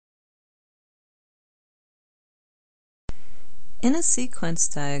In a sequence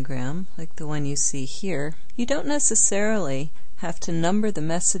diagram, like the one you see here, you don't necessarily have to number the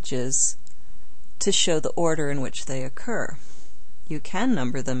messages to show the order in which they occur. You can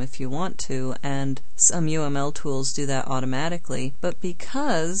number them if you want to, and some UML tools do that automatically, but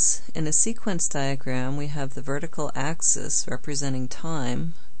because in a sequence diagram we have the vertical axis representing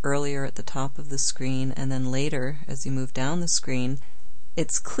time, earlier at the top of the screen and then later as you move down the screen,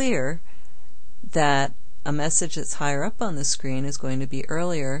 it's clear that a message that's higher up on the screen is going to be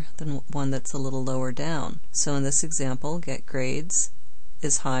earlier than one that's a little lower down. So in this example, get grades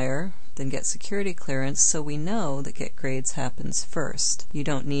is higher than get security clearance, so we know that get grades happens first. You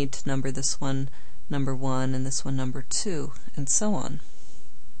don't need to number this one number 1 and this one number 2, and so on.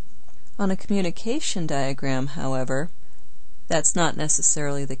 On a communication diagram, however, that's not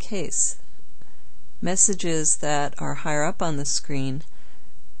necessarily the case. Messages that are higher up on the screen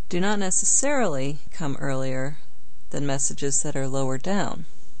do not necessarily come earlier than messages that are lower down.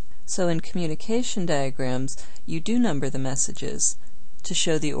 So in communication diagrams, you do number the messages to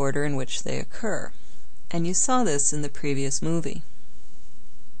show the order in which they occur. And you saw this in the previous movie.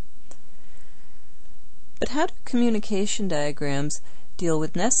 But how do communication diagrams deal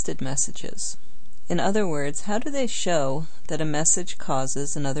with nested messages? In other words, how do they show that a message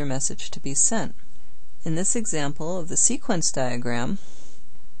causes another message to be sent? In this example of the sequence diagram,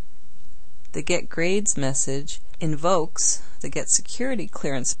 the get grades message invokes the get security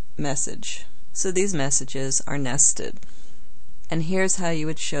clearance message. So these messages are nested. And here's how you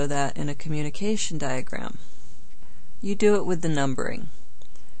would show that in a communication diagram. You do it with the numbering.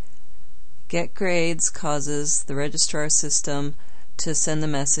 Get grades causes the registrar system to send the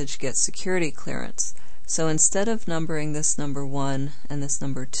message get security clearance. So instead of numbering this number 1 and this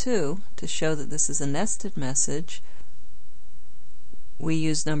number 2 to show that this is a nested message, we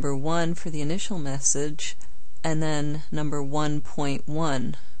use number 1 for the initial message and then number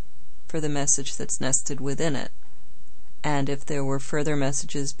 1.1 for the message that's nested within it. And if there were further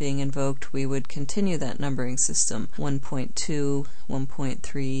messages being invoked, we would continue that numbering system, 1.2,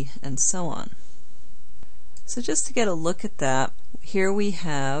 1.3, and so on. So just to get a look at that, here we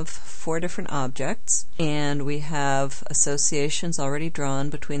have 4 different objects, and we have associations already drawn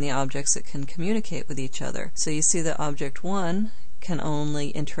between the objects that can communicate with each other. So you see that object 1 can only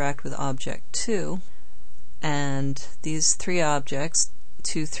interact with object 2, and these 3 objects,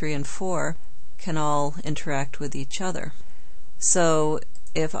 2, 3, and 4, can all interact with each other. So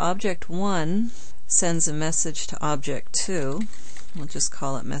if object 1 sends a message to object 2, we'll just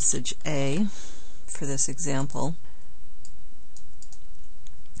call it message A for this example,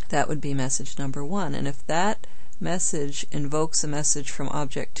 that would be message number 1. And if that message invokes a message from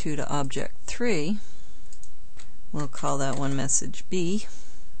object 2 to object 3, we'll call that one message B.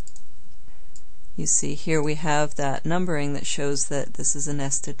 You see here we have that numbering that shows that this is a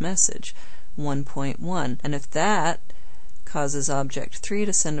nested message, 1.1. And if that causes object 3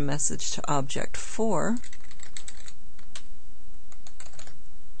 to send a message to object 4,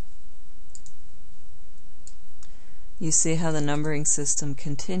 you see how the numbering system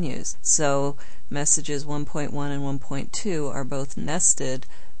continues. So messages 1.1 and 1.2 are both nested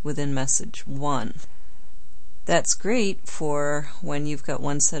within message 1. That's great for when you've got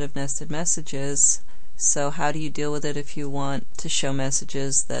one set of nested messages. So how do you deal with it if you want to show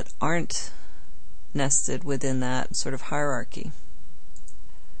messages that aren't nested within that sort of hierarchy?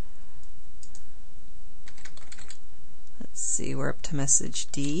 Let's see, we're up to message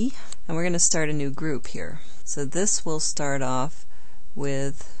D, and we're going to start a new group here. So this will start off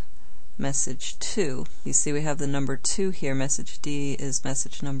with message 2. You see we have the number 2 here. Message D is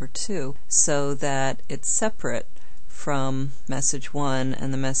message number 2, so that it's separate from message 1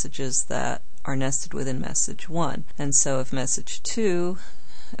 and the messages that are nested within message 1. And so if message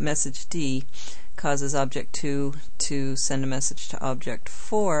D causes object 2 to send a message to object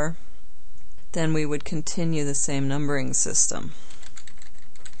 4, then we would continue the same numbering system.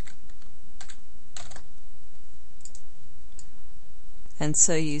 And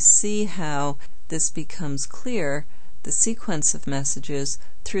so you see how this becomes clear, the sequence of messages,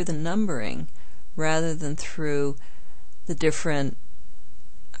 through the numbering rather than through the different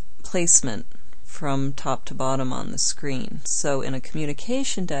placement from top to bottom on the screen. So in a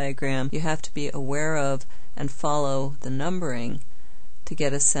communication diagram, you have to be aware of and follow the numbering to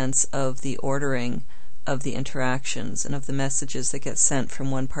get a sense of the ordering of the interactions and of the messages that get sent from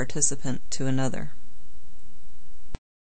one participant to another.